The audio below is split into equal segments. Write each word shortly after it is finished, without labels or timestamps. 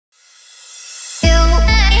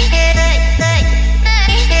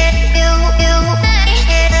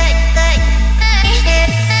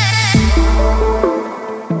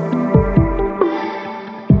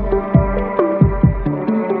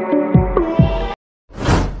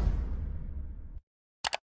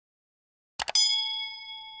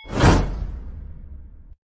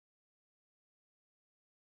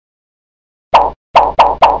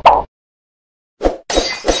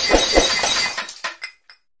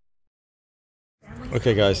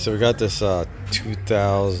Okay guys, so we got this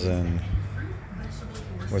 2000,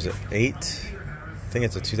 was it 8? I think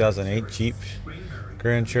it's a 2008 Jeep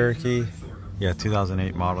Grand Cherokee. Yeah,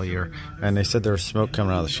 2008 model year. And they said there was smoke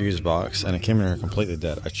coming out of the fuse box, and it came in here completely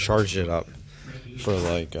dead. I charged it up for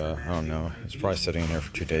like, I don't know, it's probably sitting in there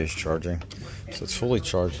for 2 days charging. So it's fully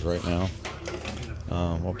charged right now.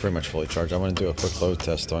 Well, pretty much fully charged. I'm going to do a quick load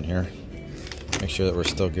test on here. Make sure that we're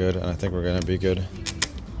still good, and I think we're going to be good.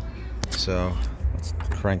 So let's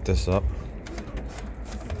crank this up.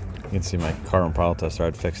 You can see my carbon pile tester.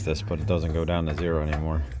 I'd fixed this, but it doesn't go down to 0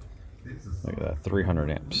 anymore. Look at that,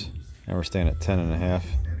 300 amps. And we're staying at 10.5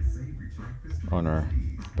 on our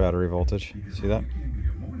battery voltage. See that?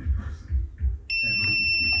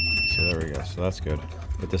 So there we go. So that's good.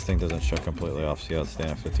 But this thing doesn't shut completely off. See how it's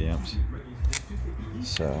staying at 50 amps?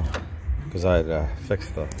 So, because I had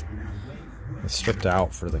fixed it's stripped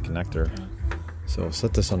out for the connector. So I'll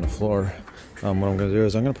set this on the floor. What I'm going to do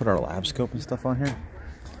is I'm going to put our lab scope and stuff on here.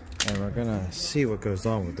 And we're going to see what goes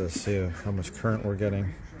on with this. See how much current we're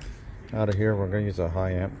getting out of here. We're going to use a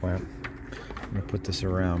high amp lamp. I'm going to put this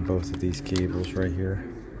around both of these cables right here.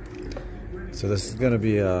 So this is going to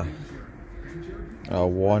be a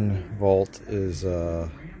 1 volt is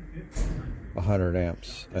 100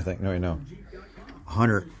 amps. I think, no,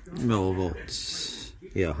 100 millivolts.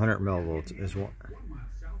 Yeah, 100 millivolts is one.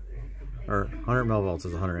 Or 100 millivolts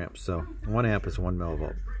is 100 amps. So 1 amp is 1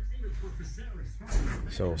 millivolt.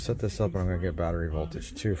 So we'll set this up, and I'm going to get battery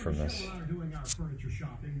voltage too from this. So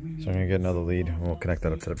I'm going to get another lead, and we'll connect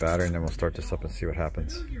that up to the battery, and then we'll start this up and see what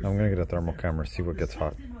happens. I'm going to get a thermal camera, see what gets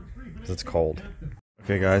hot, because it's cold.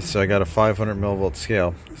 Okay guys, so I got a 500 millivolt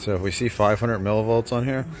scale. So if we see 500 millivolts on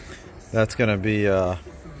here, that's going to be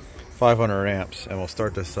 500 amps, and we'll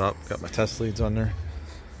start this up. Got my test leads on there.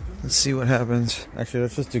 Let's see what happens. Actually,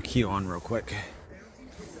 let's just do key on real quick.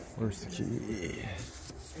 Where's the key?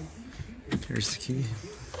 Here's the key.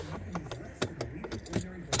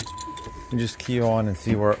 You just key on and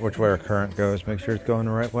see which way our current goes. Make sure it's going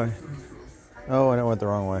the right way. Oh, and it went the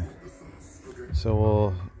wrong way. So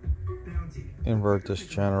we'll invert this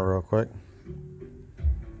channel real quick.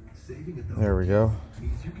 There we go.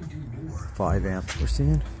 5 amps we're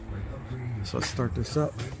seeing. So let's start this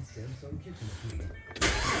up.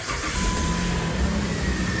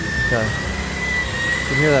 Okay. You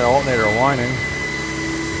can hear that alternator whining.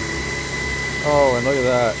 Oh, and look at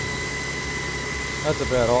that. That's a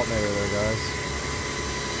bad alternator there, guys.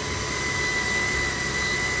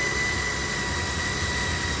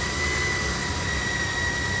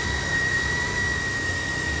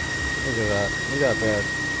 Look at that. We got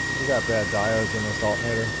bad diodes in this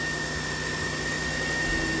alternator.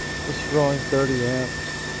 It's drawing 30 amps.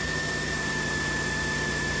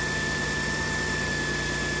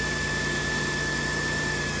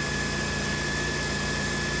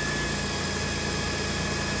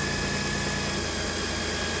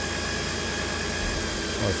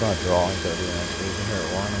 Well, it's not drawing 30 amps, so you can hear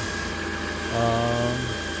it whining.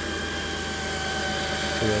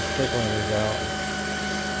 So let's take one of these out.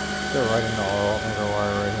 Go right into our alternator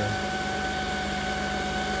wire right here.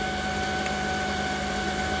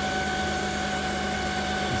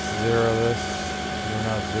 Let's zero this. You're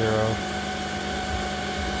not 0.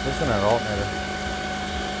 Listen to that alternator.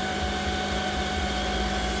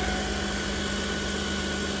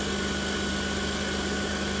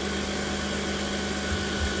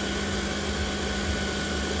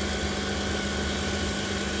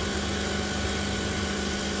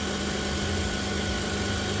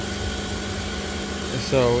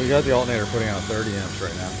 So we got the alternator putting out 30 amps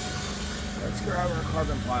right now. Let's grab our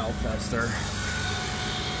carbon pile tester.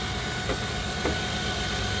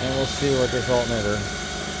 And we'll see what this alternator.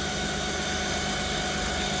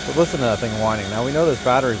 So listen to that thing whining. Now we know this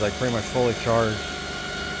battery is like pretty much fully charged.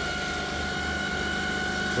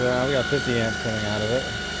 So now we got 50 amps coming out of it.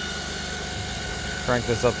 Crank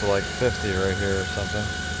this up to like 50 right here or something.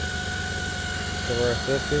 So we're at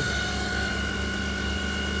 50.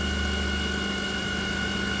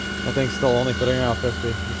 That thing's still only putting out 50.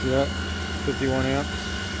 You see that? 51 amps.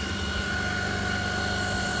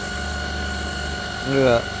 Look at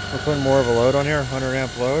that. We're putting more of a load on here. 100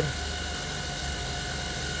 amp load.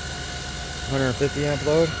 150 amp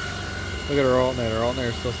load. Look at our alternator. Our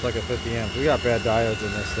alternator's still stuck at 50 amps. We got bad diodes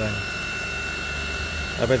in this thing.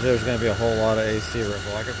 I bet you there's going to be a whole lot of AC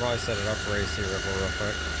ripple. I could probably set it up for AC ripple real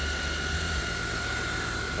quick.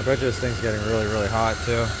 I bet you this thing's getting really, really hot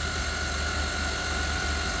too.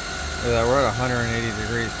 Yeah, we're at 180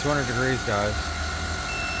 degrees, 200 degrees, guys.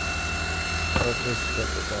 Let's just get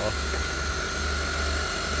this off.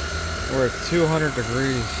 We're at 200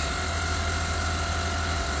 degrees.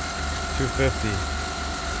 250.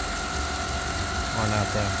 on that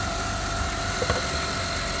thing.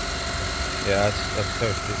 Yeah, that's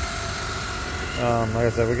toasty. Like I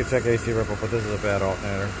said, we could check AC ripple, but this is a bad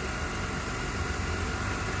alternator.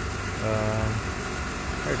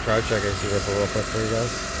 I'm gonna try to check AC ripple real quick for you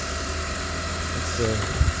guys. Let's see.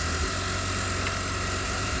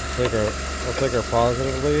 We'll take our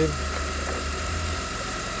positive lead,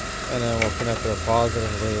 and then we'll connect our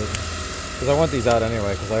positive lead. Because I want these out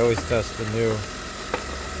anyway, because I always test the new.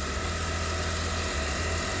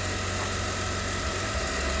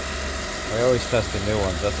 I always test the new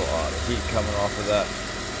ones. That's a lot of heat coming off of that.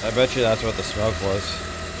 I bet you that's what the smoke was.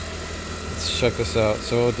 Let's check this out.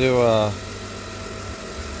 So we'll do a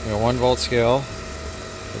 1 volt scale.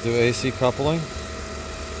 We'll do AC coupling.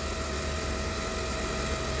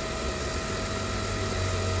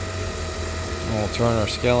 And we'll turn our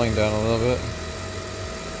scaling down a little bit.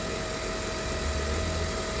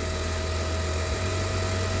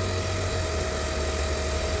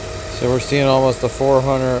 So we're seeing almost a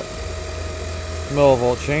 400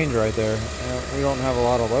 millivolt change right there. We don't have a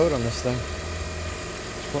lot of load on this thing.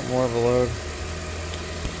 Let's put more of a load.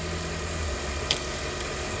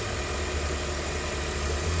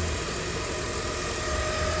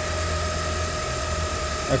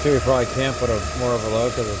 Actually, we probably can't put more of a load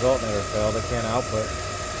because the alternator failed. It can't output.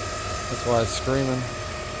 That's why it's screaming.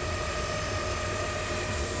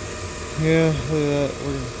 Yeah, look at that.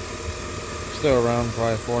 We're still around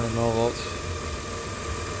probably 400 millivolts.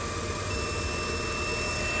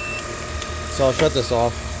 So I'll shut this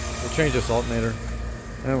off. We'll change this alternator,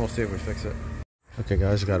 and we'll see if we fix it. Okay,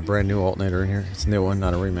 guys, we got a brand new alternator in here. It's a new one,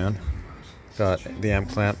 not a reman. Got the amp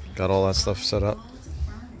clamp. Got all that stuff set up.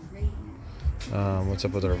 What's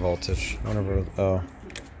up with our voltage? Oh,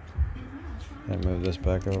 I move this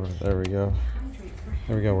back over. There we go.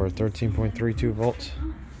 There we go. We're at 13.32 volts.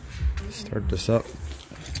 Start this up,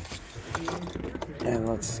 and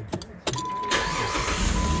let's.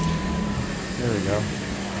 There we go.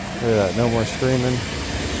 Look at that. No more screaming.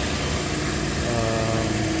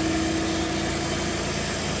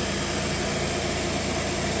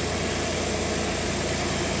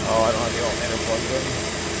 Oh, I don't have the alternator plugged in.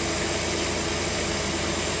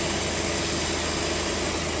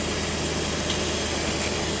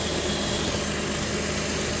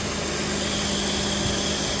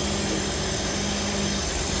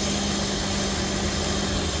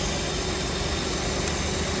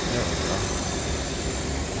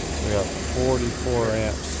 We got 44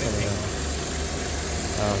 amps coming in.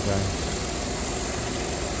 Okay.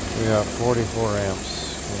 We got 44 amps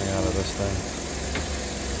coming out of this thing.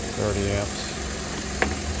 30 amps.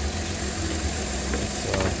 Let's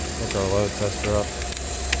hook our load tester up.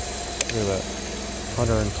 Look at that.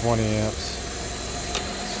 120 amps.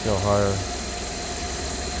 Let's go higher.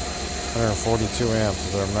 142 amps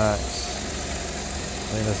is our max.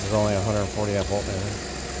 I think this is only a 140 amp alternator.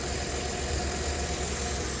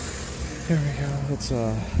 There we go. Let's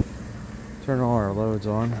turn all our loads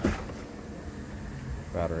on.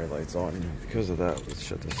 Battery lights on. Because of that, let's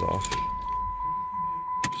shut this off.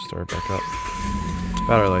 Start back up.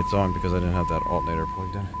 Battery lights on because I didn't have that alternator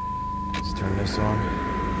plugged in. Let's turn this on.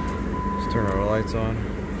 Let's turn our lights on.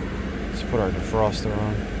 Let's put our defroster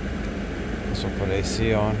on. This will put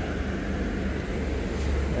AC on.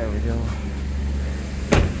 There we go.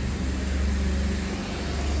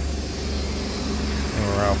 And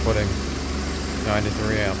we're outputting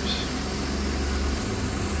 93 amps.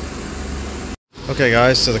 Okay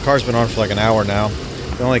guys, so the car's been on for like an hour now.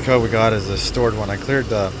 The only code we got is the stored one. I cleared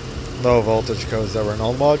the low voltage codes that were in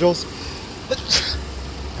all the modules.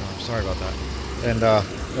 Oh, I'm sorry about that. And look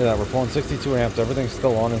at that, we're pulling 62 amps. Everything's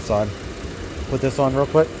still on inside. Put this on real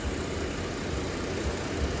quick.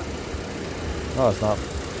 Oh, it's not.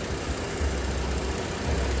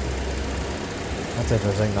 I think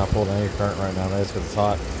this thing's not pulling any current right now. Maybe it's because it's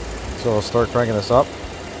hot. So we'll start cranking this up.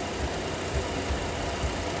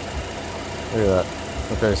 Look at that.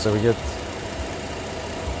 Okay, so we get.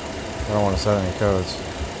 I don't want to set any codes.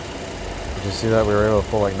 Did you see that? We were able to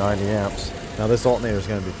pull like 90 amps. Now this alternator is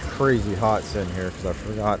going to be crazy hot sitting here because I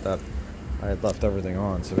forgot that I had left everything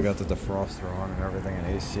on. So we got the defroster on and everything, and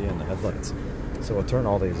AC and the headlights. So we'll turn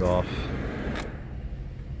all these off.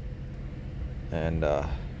 And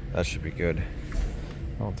that should be good.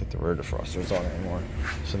 I don't think the rear defroster is on anymore.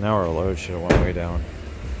 So now our load should have went way down.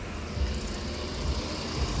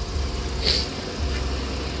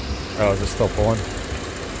 Oh, is it still pulling?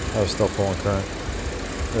 Oh, it's still pulling current.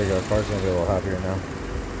 There you go, car's gonna be a little happier now.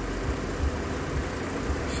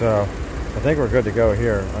 So, I think we're good to go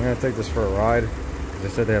here. I'm gonna take this for a ride. They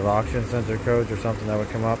said they have oxygen sensor codes or something that would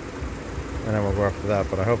come up. And then we'll go after that,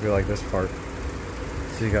 but I hope you like this part.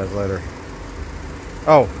 See you guys later.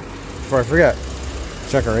 Oh, before I forget,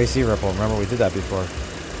 check our AC ripple. Remember we did that before.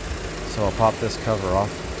 So I'll pop this cover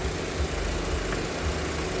off.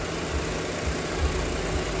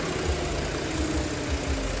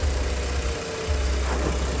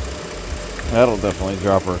 That'll definitely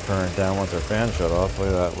drop our current down once our fan shut off. Look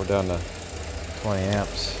at that, we're down to 20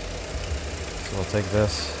 amps. So we'll take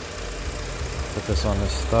this, put this on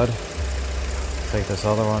this stud, take this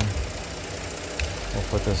other one, we'll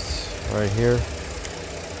put this right here,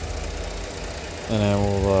 and then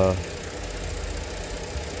we'll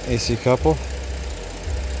AC couple,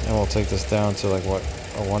 and we'll take this down to like what,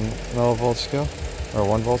 a 1 millivolt scale, or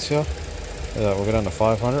 1 volt scale. We'll go down to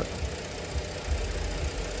 500.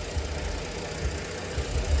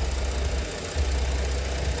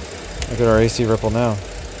 Look at our AC ripple now.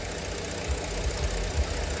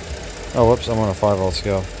 Oh, whoops, I'm on a 5 volt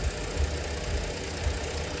scale.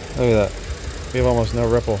 Look at that. We have almost no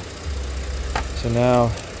ripple. So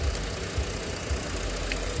now,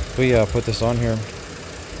 we put this on here.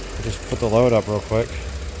 We'll just put the load up real quick.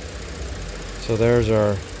 So there's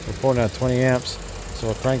our, we're pulling at 20 amps. So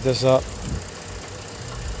we'll crank this up.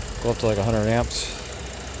 Go up to like 100 amps.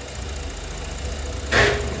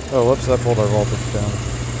 Oh, whoops, that pulled our voltage down.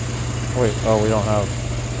 Wait, oh, we don't have,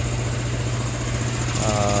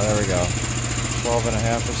 there we go, 12 and a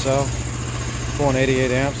half or so, pulling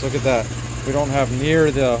 88 amps, look at that. We don't have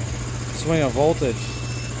near the swing of voltage.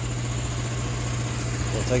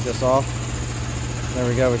 We'll take this off. There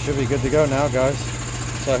we go, we should be good to go now, guys.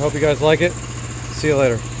 So I hope you guys like it. See you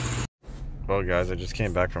later. Well, guys, I just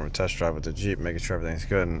came back from a test drive with the Jeep, making sure everything's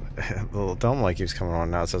good, and the little dome light keeps coming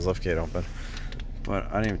on now. It says liftgate open. But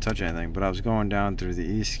I didn't even touch anything. But I was going down through the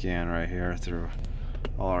eSCAN right here, through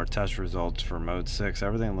all our test results for mode 6.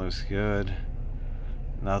 Everything looks good.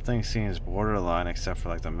 Nothing seems borderline except for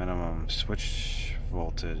like the minimum switch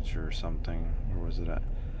voltage or something. Where was it at?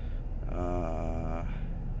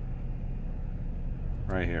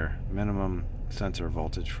 Right here. Minimum sensor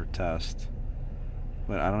voltage for test.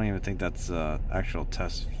 But I don't even think that's the actual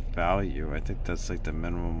test value. I think that's like the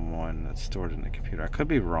minimum one that's stored in the computer. I could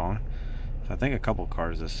be wrong. I think a couple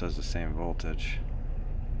cars this says the same voltage.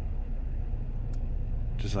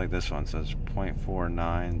 Just like this one says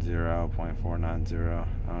 0.490, 0.490.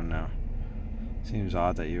 I don't know. Seems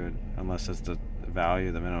odd that you would, unless it's the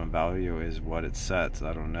value, the minimum value is what it sets.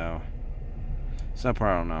 I don't know. So that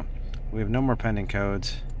part I don't know. We have no more pending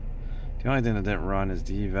codes. The only thing that didn't run is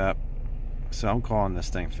the evap. So I'm calling this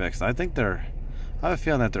thing fixed. I think I have a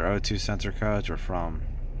feeling that their O2 sensor codes are from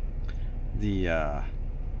the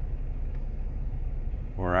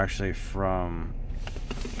or actually from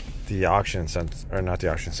the auction sensor, or not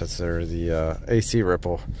the auction sensor, the AC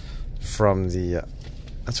ripple from the,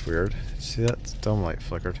 that's weird, see that? The dome light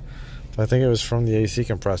flickered. But I think it was from the AC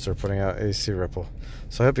compressor putting out AC ripple.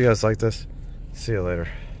 So I hope you guys like this. See you later.